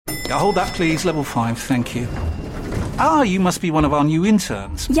Hold that, please. Level 5, thank you. Ah, you must be one of our new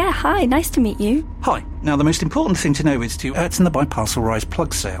interns. Yeah, hi, nice to meet you. Hi. Now, the most important thing to know is to in the Biparcel Rise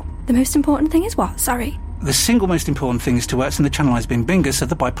plug sale. The most important thing is what? Sorry. The single most important thing is to in the Channelized Bin Bingus of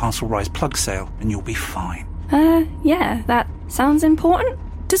the Biparcel Rise plug sale, and you'll be fine. Yeah, that sounds important.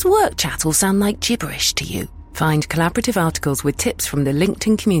 Does work chat all sound like gibberish to you? Find collaborative articles with tips from the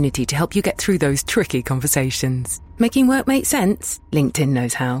LinkedIn community to help you get through those tricky conversations. Making work make sense? LinkedIn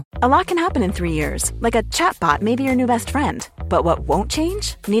knows how. A lot can happen in 3 years, like a chatbot may be your new best friend. But what won't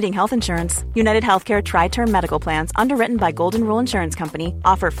change? Needing health insurance. United Healthcare Tri-Term Medical Plans, underwritten by Golden Rule Insurance Company,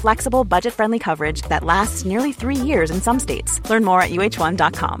 offer flexible, budget-friendly coverage that lasts nearly 3 years in some states. Learn more at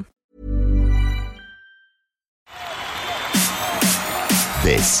uh1.com.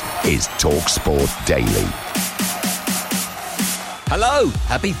 This is TalkSport Daily. Hello,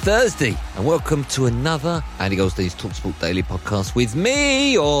 happy Thursday, and welcome to another Andy Goldstein's TalkSport Daily podcast with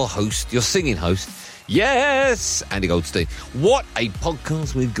me, your host, your singing host. Yes, Andy Goldstein. What a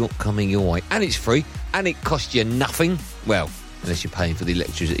podcast we've got coming your way. And it's free, and it costs you nothing. Well, unless you're paying for the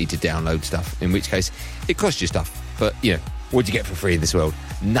electricity to download stuff, in which case it costs you stuff. But, you know, what do you get for free in this world?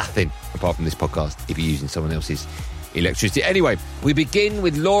 Nothing, apart from this podcast, if you're using someone else's electricity. Anyway, we begin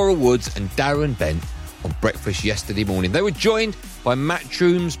with Laura Woods and Darren Bent on breakfast yesterday morning. They were joined by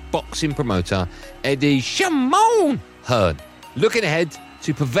Matchroom's boxing promoter, Eddie Shamon Hearn, looking ahead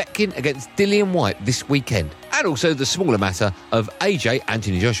to Povetkin against Dillian Whyte this weekend, and also the smaller matter of AJ,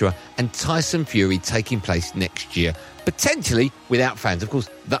 Anthony Joshua, and Tyson Fury taking place next year, potentially without fans. Of course,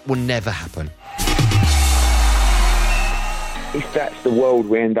 that will never happen. If that's the world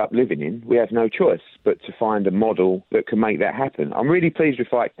we end up living in, we have no choice but to find a model that can make that happen. I'm really pleased with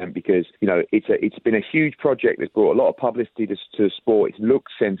Fight Camp because, you know, it's been a huge project that's brought a lot of publicity to sport. It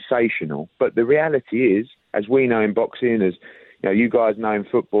looks sensational. But the reality is, as we know in boxing, as you know, you guys know in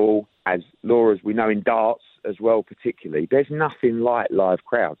football, as Laura's we know in darts as well particularly, there's nothing like live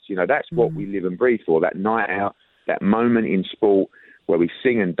crowds. You know, that's what we live and breathe for, that night out, that moment in sport where we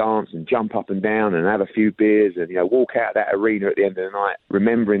sing and dance and jump up and down and have a few beers and, you know, walk out of that arena at the end of the night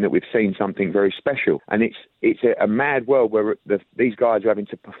remembering that we've seen something very special. And it's a mad world where these guys are having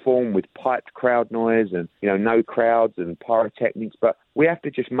to perform with piped crowd noise and, you know, no crowds and pyrotechnics. But we have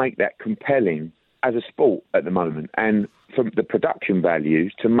to just make that compelling as a sport at the moment, and from the production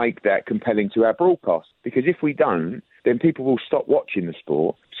values to make that compelling to our broadcast. Because if we don't, then people will stop watching the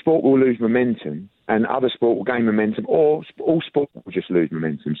sport. Sport will lose momentum, and other sport will gain momentum, or all sport will just lose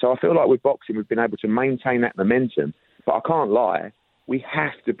momentum. So I feel like with boxing, we've been able to maintain that momentum. But I can't lie, we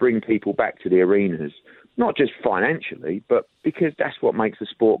have to bring people back to the arenas, not just financially, but because that's what makes the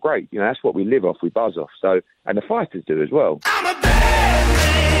sport great. You know, that's what we live off, we buzz off. So, and the fighters do as well. I'm a bad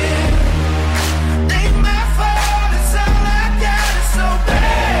man. Ain't my fault, it's all I got, it's so bad.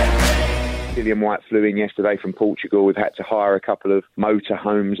 Dillian Whyte flew in yesterday from Portugal. We've had to hire a couple of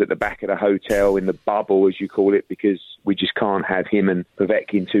motorhomes at the back of the hotel in the bubble, as you call it, because we just can't have him and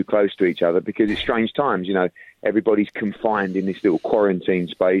Povetkin too close to each other because it's strange times. You know, everybody's confined in this little quarantine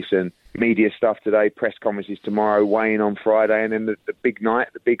space, and media stuff today, press conferences tomorrow, weighing on Friday, and then the big night,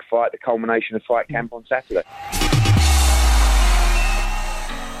 the big fight, the culmination of Fight Camp on Saturday.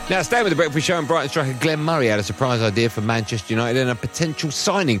 Now, staying with the Breakfast Show, and Brighton striker Glenn Murray had a surprise idea for Manchester United and a potential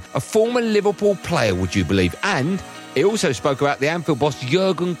signing. A former Liverpool player, would you believe? And he also spoke about the Anfield boss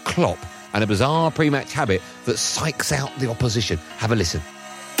Jurgen Klopp and a bizarre pre-match habit that psychs out the opposition. Have a listen.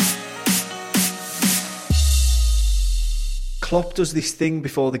 Klopp does this thing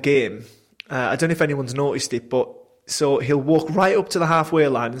before the game. I don't know if anyone's noticed it, but so he'll walk right up to the halfway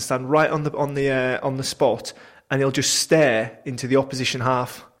line and stand right on the spot, and he'll just stare into the opposition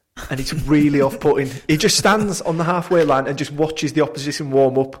half. And it's really off-putting. He just stands on the halfway line and just watches the opposition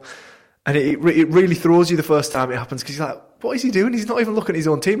warm up. And it really throws you the first time it happens, because he's like, what is he doing? He's not even looking at his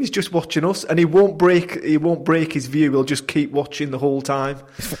own team. He's just watching us. And he won't break his view. He'll just keep watching the whole time.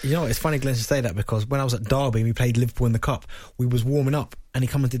 You know, it's funny, Glenn, to say that, because when I was at Derby and we played Liverpool in the Cup, we was warming up and he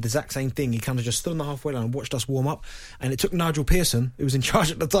come and did the exact same thing. He kind of just stood on the halfway line and watched us warm up. And it took Nigel Pearson, who was in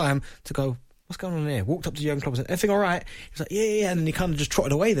charge at the time, to go, what's going on here? Walked up to Jurgen Klopp and said, everything all right? He was like, yeah. And then he kind of just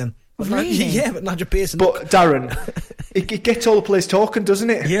trotted away then. Really? Yeah, but Nigel Pearson... But Darren, it gets all the players talking, doesn't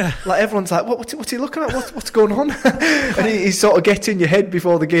it? Yeah. Like, everyone's like, what's he looking at? What's going on? And he sort of gets in your head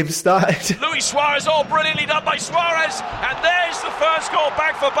before the game started. Luis Suarez, all brilliantly done by Suarez, and there's the first goal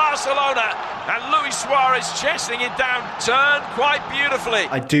back for Barcelona. And Luis Suarez chesting it down, turned quite beautifully.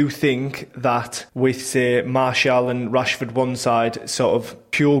 I do think that with, say, Martial and Rashford one side, sort of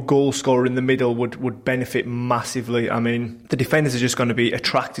pure goal scorer in the middle would benefit massively. I mean, the defenders are just going to be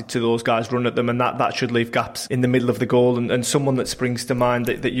attracted to to those guys, run at them, and that should leave gaps in the middle of the goal. And someone that springs to mind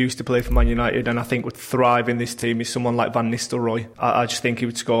that used to play for Man United and I think would thrive in this team is someone like Van Nistelrooy. I just think he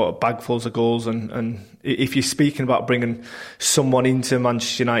would score bagfuls of goals, and if you're speaking about bringing someone into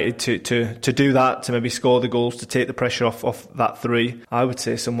Manchester United to do that, to maybe score the goals, to take the pressure off that three, I would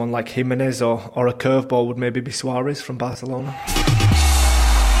say someone like Jimenez or a curveball would maybe be Suarez from Barcelona.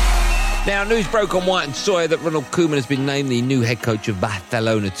 Now, news broke on White and Sawyer that Ronald Koeman has been named the new head coach of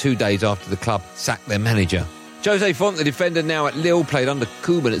Barcelona 2 days after the club sacked their manager. Jose Font, the defender now at Lille, played under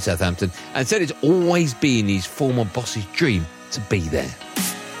Koeman at Southampton and said it's always been his former boss's dream to be there.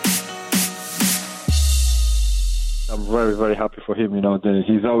 I'm very, very happy for him.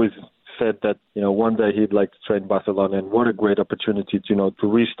 He's always said that, one day he'd like to train Barcelona, and what a great opportunity, to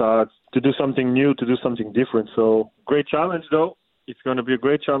restart, to do something new, to do something different. So, great challenge, though. It's going to be a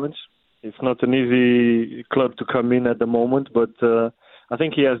great challenge. It's not an easy club to come in at the moment, but I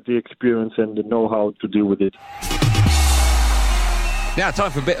think he has the experience and the know-how to deal with it. Now,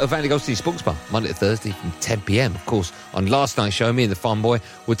 time for a bit of Andy Goldstein's Sports Bar, Monday to Thursday from 10 p.m. Of course, on last night's show, me and the Fun Boy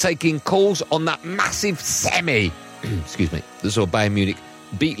were taking calls on that massive semi, excuse me, that saw Bayern Munich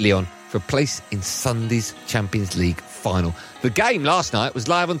beat Lyon for a place in Sunday's Champions League final. The game last night was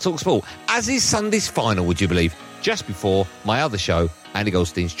live on TalkSport, as is Sunday's final, would you believe, just before my other show, Andy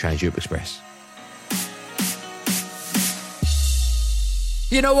Goldstein's Trans-Europe Express.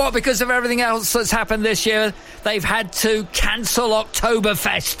 You know what? Because of everything else that's happened this year, they've had to cancel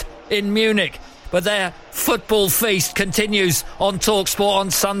Oktoberfest in Munich. But their football feast continues on TalkSport on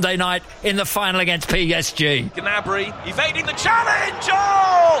Sunday night in the final against PSG. Gnabry evading the challenge.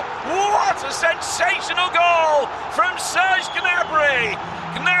 Oh, what a sensational goal from Serge Gnabry.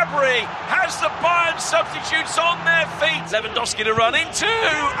 Gnabry has the Bayern substitutes on their feet. Lewandowski to run into,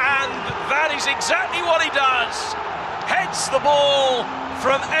 and that is exactly what he does. Heads the ball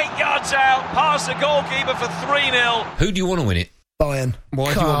from 8 yards out past the goalkeeper for 3-0. Who do you want to win it? Bayern.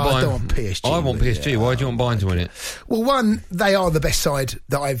 Why do you want Bayern? I don't want PSG. I want PSG. Why do you want Bayern to win it? Well, one, they are the best side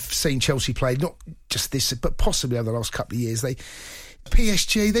that I've seen Chelsea play, not just this, but possibly over the last couple of years.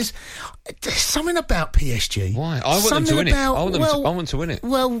 PSG, there's something about PSG. Why? I want them to win it. I want to win it.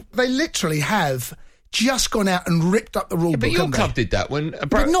 Well, they literally have just gone out and ripped up the rule book. But your club did that when...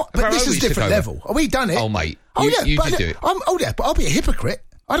 But this is a different level. We done it. Oh, mate. You did do it. But I'll be a hypocrite.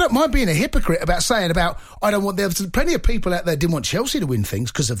 I don't mind being a hypocrite about saying I don't want... There's plenty of people out there didn't want Chelsea to win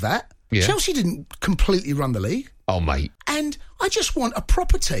things because of that. Yeah. Chelsea didn't completely run the league. Oh, mate. And I just want a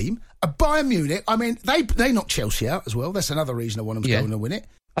proper team, a Bayern Munich. I mean, they knocked Chelsea out as well. That's another reason I want them to go and win it.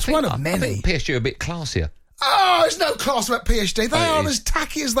 That's one of many. I think PSG are a bit classier. Oh, there's no class about PSG. They are as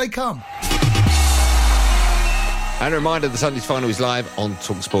tacky as they come. And a reminder, the Sunday's final is live on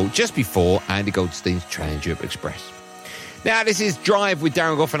TalkSport just before Andy Goldstein's Trans-Europe Express. Now, this is Drive with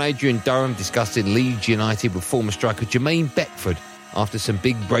Darren Goff and Adrian Durham discussing Leeds United with former striker Jermaine Beckford after some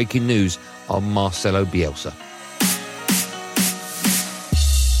big breaking news on Marcelo Bielsa.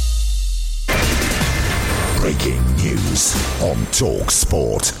 Breaking news on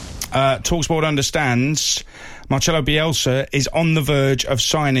TalkSport. TalkSport understands Marcelo Bielsa is on the verge of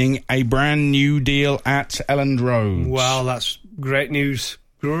signing a brand new deal at Elland Road. Well, that's great news.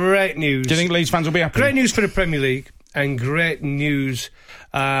 Great news. Do you think Leeds fans will be happy? Great news for the Premier League and great news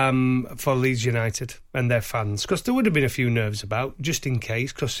for Leeds United and their fans, because there would have been a few nerves about, just in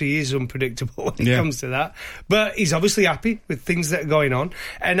case, because he is unpredictable when it comes to that. But he's obviously happy with things that are going on,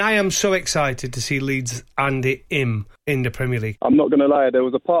 and I am so excited to see Leeds and him in the Premier League. I'm not going to lie, there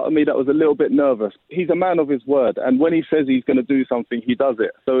was a part of me that was a little bit nervous. He's a man of his word, and when he says he's going to do something, he does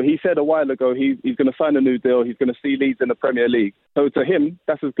it. So he said a while ago he's going to sign a new deal, he's going to see Leeds in the Premier League. So to him,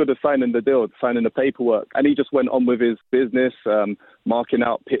 that's as good as signing the deal, signing the paperwork. And he just went on with his business, marking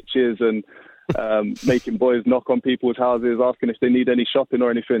out pitches and making boys knock on people's houses, asking if they need any shopping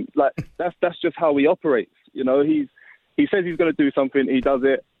or anything. Like that's just how he operates. You know, he says he's going to do something, he does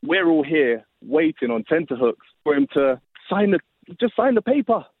it. We're all here waiting on tenterhooks for him to sign the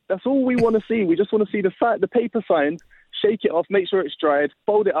paper. That's all we want to see. We just want to see the paper signed, shake it off, make sure it's dried,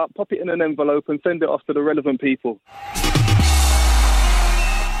 fold it up, pop it in an envelope and send it off to the relevant people.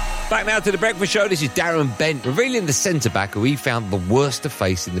 Back now to the Breakfast Show. This is Darren Bent revealing the centre-back who he found the worst to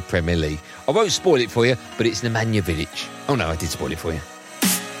face in the Premier League. I won't spoil it for you, but it's Nemanja Vidic. Oh no, I did spoil it for you.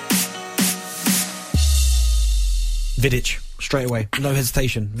 Vidic, straight away. No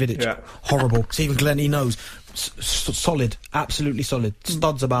hesitation. Vidic. Yeah. Horrible. Stephen Glennie knows. Solid. Absolutely solid.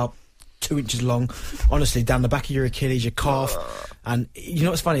 Studs about 2 inches long. Honestly, down the back of your Achilles, your calf. And you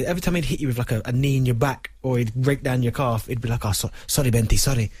know what's funny? Every time he'd hit you with like a knee in your back or he'd break down your calf, he'd be like, "Oh, sorry, Benty,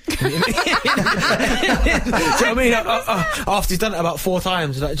 sorry." Do you know what I mean? After he's done it about 4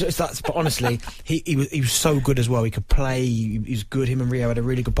 times, but honestly, he was so good as well. He could play. He was good. Him and Rio had a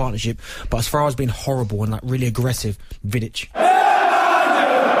really good partnership. But as far as being horrible and like really aggressive, Vidic.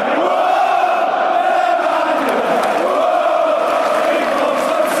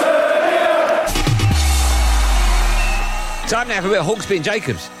 Time now for a bit of Hawksby and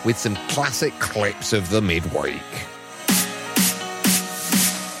Jacobs with some classic clips of the midweek.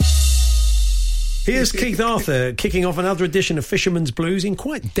 Here's Keith Arthur kicking off another edition of Fisherman's Blues in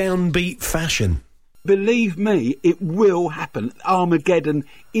quite downbeat fashion. Believe me, it will happen. Armageddon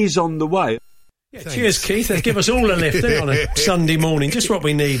is on the way. Yeah, cheers, Keith. They give us all a lift on a Sunday morning. Just what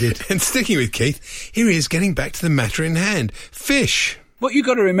we needed. And sticking with Keith, here he is getting back to the matter in hand. Fish. What you've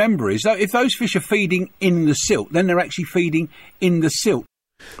got to remember is that if those fish are feeding in the silt, then they're actually feeding in the silt.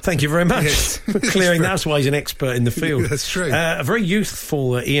 Thank you very much for clearing that. That's why he's an expert in the field. That's true. A very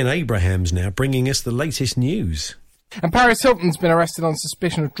youthful Ian Abrahams now, bringing us the latest news. And Paris Hilton's been arrested on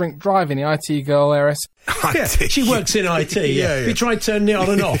suspicion of drink driving. The IT girl heiress. Yeah, she works in IT. Yeah. You try turning it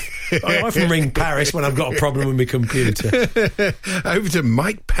on and off. I often ring Paris when I've got a problem with my computer. Over to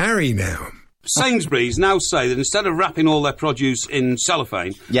Mike Parry now. Sainsbury's now say that instead of wrapping all their produce in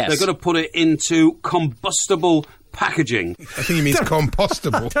cellophane, yes, they're going to put it into combustible packaging. I think he means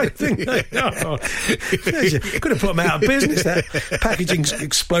compostable. I don't think they are. Could have put them out of business. That packaging's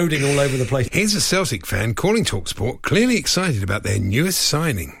exploding all over the place. Here's a Celtic fan calling TalkSport, clearly excited about their newest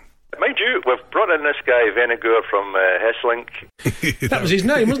signing. Mind you, we've brought in this guy, Vennegoor from Hesselink. That was his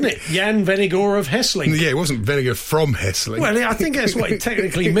name, wasn't it? Jan Vennegoor of Hesselink. Yeah, it wasn't Vennegoor from Hesselink. Well, I think that's what it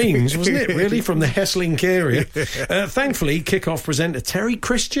technically means, wasn't it, really, from the Hesselink area. Thankfully, kick-off presenter Terry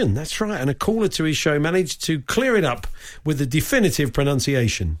Christian, that's right, and a caller to his show managed to clear it up with the definitive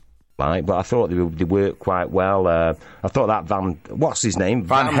pronunciation. Right, but I thought they worked quite well. I thought that what's his name?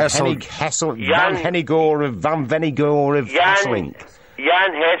 Van Hesselink. Van Vennegoor of Hesselink.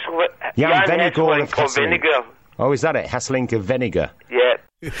 Jan Hesselink of Vinegar. Oh, is that it? Hesselink of Vinegar. Yeah.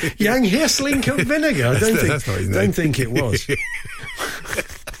 Young Hesselink of Vinegar. I don't think it was.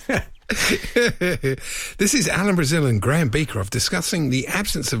 This is Alan Brazil and Graham Beecroft discussing the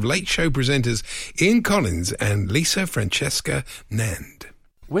absence of late show presenters Ian Collins and Lisa Francesca Nand.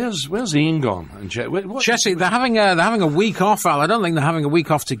 Where's Ian gone? And Jesse, they're having a week off, Al. I don't think they're having a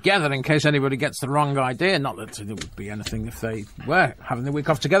week off together in case anybody gets the wrong idea. Not that it would be anything if they were having the week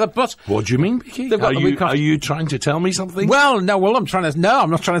off together, but... What do you mean, Vicky? Are you trying to tell me something? I'm not trying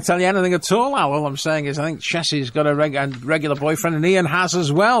to tell you anything at all, Al. All I'm saying is I think Jesse's got a regular boyfriend and Ian has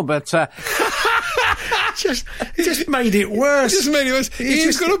as well, but... Just made it worse.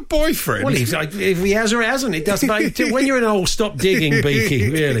 He's got a boyfriend. Well, if he has or hasn't, it doesn't make it. When you're in a hole, stop digging, Beaky,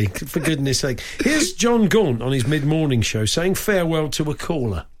 really, for goodness sake. Here's John Gaunt on his mid-morning show saying farewell to a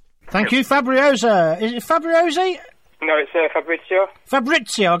caller. Thank you, Fabrizio. Is it Fabrizio? No, it's Fabrizio.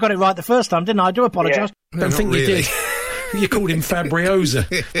 Fabrizio, I got it right the first time, didn't I? I do apologise. Yeah. Don't think really. You did. You called him Fabriosa,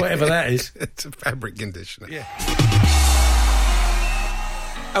 whatever that is. It's a fabric conditioner. Yeah.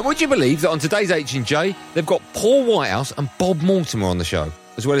 And would you believe that on today's H&J, they've got Paul Whitehouse and Bob Mortimer on the show,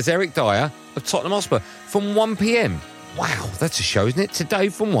 as well as Eric Dyer of Tottenham Hotspur from 1pm. Wow, that's a show, isn't it? Today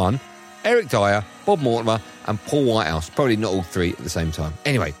from 1, Eric Dyer, Bob Mortimer and Paul Whitehouse. Probably not all three at the same time.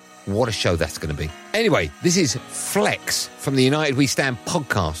 Anyway, what a show that's going to be. Anyway, this is Flex from the United We Stand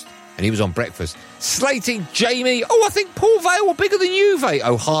podcast, and he was on Breakfast, slating Jamie, I think Paul Vale were bigger than you,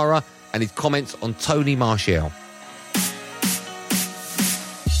 O'Hara, and his comments on Tony Martial.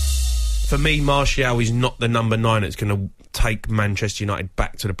 For me, Martial is not the number 9 that's going to take Manchester United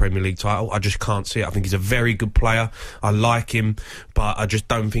back to the Premier League title. I just can't see it. I think he's a very good player. I like him, but I just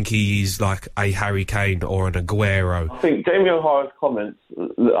don't think he is like a Harry Kane or an Aguero. I think Jamie O'Hara's comments,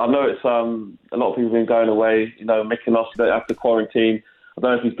 I know it's a lot of people have been going away, making us have to quarantine. I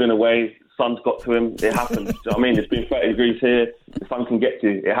don't know if he's been away. Sun's got to him. It happens. Do you know what I mean? It's been 30 degrees here. The sun can get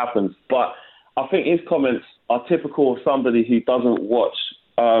to you. It happens. But I think his comments are typical of somebody who doesn't watch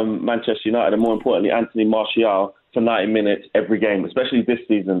Manchester United and, more importantly, Anthony Martial for 90 minutes every game, especially this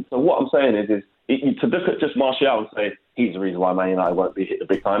season. So what I'm saying is to look at just Martial and say he's the reason why Man United won't be hit the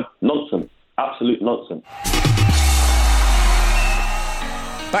big time. Nonsense. Absolute nonsense.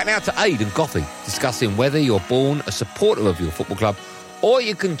 Back now to Aid and Gothy, discussing whether you're born a supporter of your football club or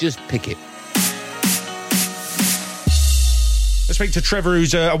you can just pick it. Let's speak to Trevor,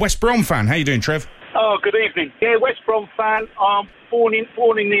 who's a West Brom fan. How you doing, Trev? Oh, good evening. Yeah, West Brom fan. I'm born in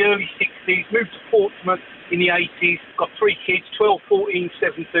the early 60s, moved to Portsmouth in the 80s, got 3 kids, 12, 14,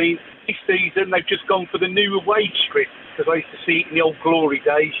 17. This season, they've just gone for the new wage strip, because I used to see it in the old glory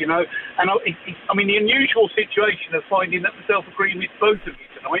days, you know. And I mean, the unusual situation of finding myself agreeing with both of you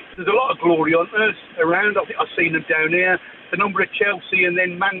tonight. There's a lot of glory hunters around. I think I've seen them down here. The number of Chelsea and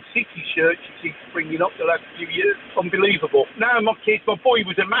then Man City shirts you see springing up the last few years. Unbelievable. Now my boy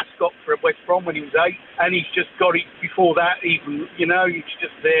was a mascot for West Brom when he was 8, and he's just got it before that even, you know, it's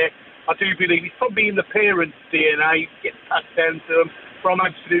just there. I do believe it's probably in the parents' DNA, gets passed down to them. But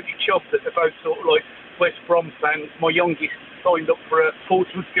I'm absolutely chuffed that they're both sort of like West Brom fans. My youngest signed up for a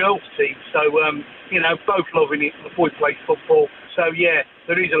Portsmouth girls team, so, you know, both loving it. The boy plays football. So, yeah,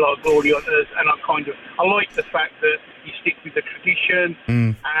 there is a lot of glory hunters, and I like the fact that you stick with the tradition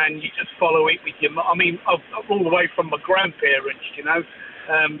and you just follow it with your... I mean, all the way from my grandparents, you know.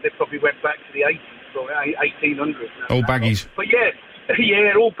 They probably went back to the 80s or 1800s. All baggies. But,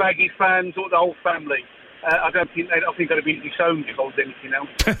 yeah, all baggy fans, all the whole family. I think they'd have been disowned if I was anything else.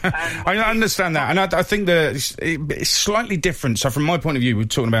 I understand that, and I think that it's slightly different. So from my point of view, we're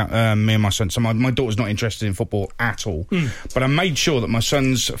talking about me and my son. So my daughter's not interested in football at all, but I made sure that my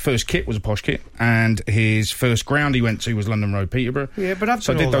son's first kit was a posh kit, and his first ground he went to was London Road, Peterborough. Yeah, but I've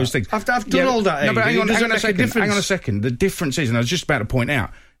done done all those things. I've done all that. No, but hang on a second. The difference is, and I was just about to point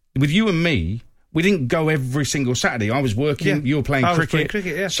out, with you and me, we didn't go every single Saturday. I was working, you were playing cricket. I was playing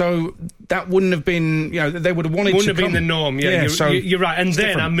cricket, yeah. So that wouldn't have been, you know, they would have wanted to Wouldn't have been the norm, yeah. You're right. And then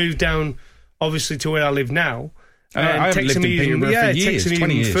different. I moved down, obviously, to where I live now. I haven't lived in Peterborough for years,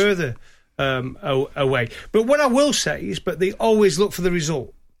 20 years. Further away. But what I will say is, but they always look for the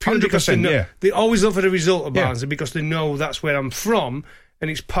result. 100%, yeah. They always look for the result of Barnsley because they know that's where I'm from and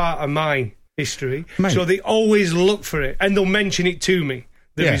it's part of my history. Mate. So they always look for it and they'll mention it to me,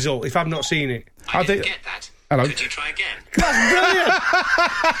 the result, if I've not seen it. I didn't get that. Hello. Could you try again? That's brilliant!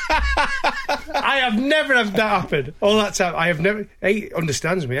 I have never had that happen. All that time, I have never... He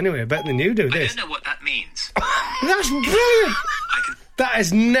understands me anyway, better than you do this. I don't know what that means. That's brilliant! That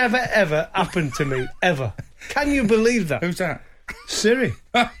has never, ever happened to me, ever. Can you believe that? Who's that? Siri.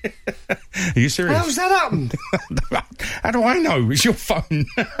 Are you serious? How's that happened? How do I know? It's your phone.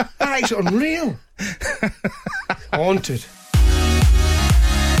 That is unreal. Haunted.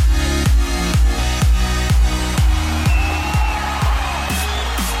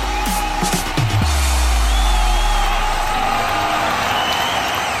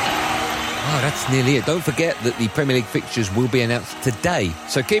 That's nearly it. Don't forget that the Premier League fixtures will be announced today.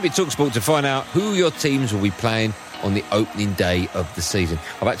 So keep it TalkSport to find out who your teams will be playing on the opening day of the season.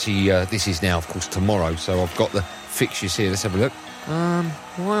 I've actually, this is now, of course, tomorrow, so I've got the fixtures here. Let's have a look. Why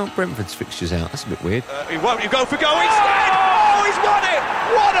aren't Brentford's fixtures out? That's a bit weird. He won't. You go for goal instead. Oh, he's won it!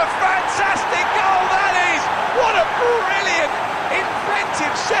 What a fantastic goal that is! What a brilliant,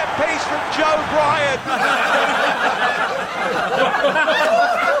 inventive set piece from Joe Bryant.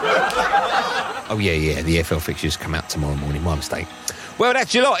 Oh, yeah, the FL fixtures come out tomorrow morning. My mistake. Well,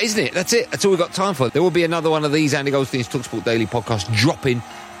 that's your lot, isn't it? That's it. That's all we've got time for. There will be another one of these Andy Goldstein's TalkSport Daily podcast dropping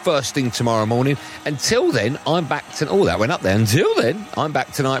first thing tomorrow morning. Until then, I'm back to... Oh, that went up there. Until then, I'm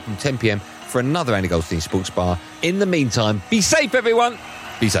back tonight from 10 p.m. for another Andy Goldstein Sports Bar. In the meantime, be safe, everyone.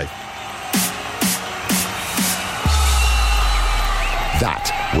 Be safe.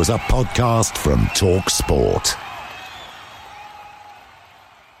 That was a podcast from TalkSport.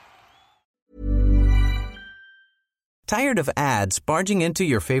 Tired of ads barging into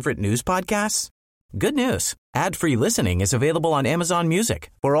your favorite news podcasts? Good news. Ad-free listening is available on Amazon Music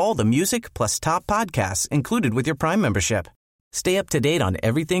for all the music plus top podcasts included with your Prime membership. Stay up to date on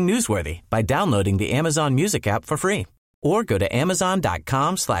everything newsworthy by downloading the Amazon Music app for free or go to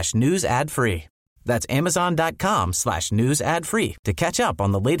amazon.com/news ad free. That's amazon.com/news ad free to catch up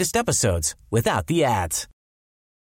on the latest episodes without the ads.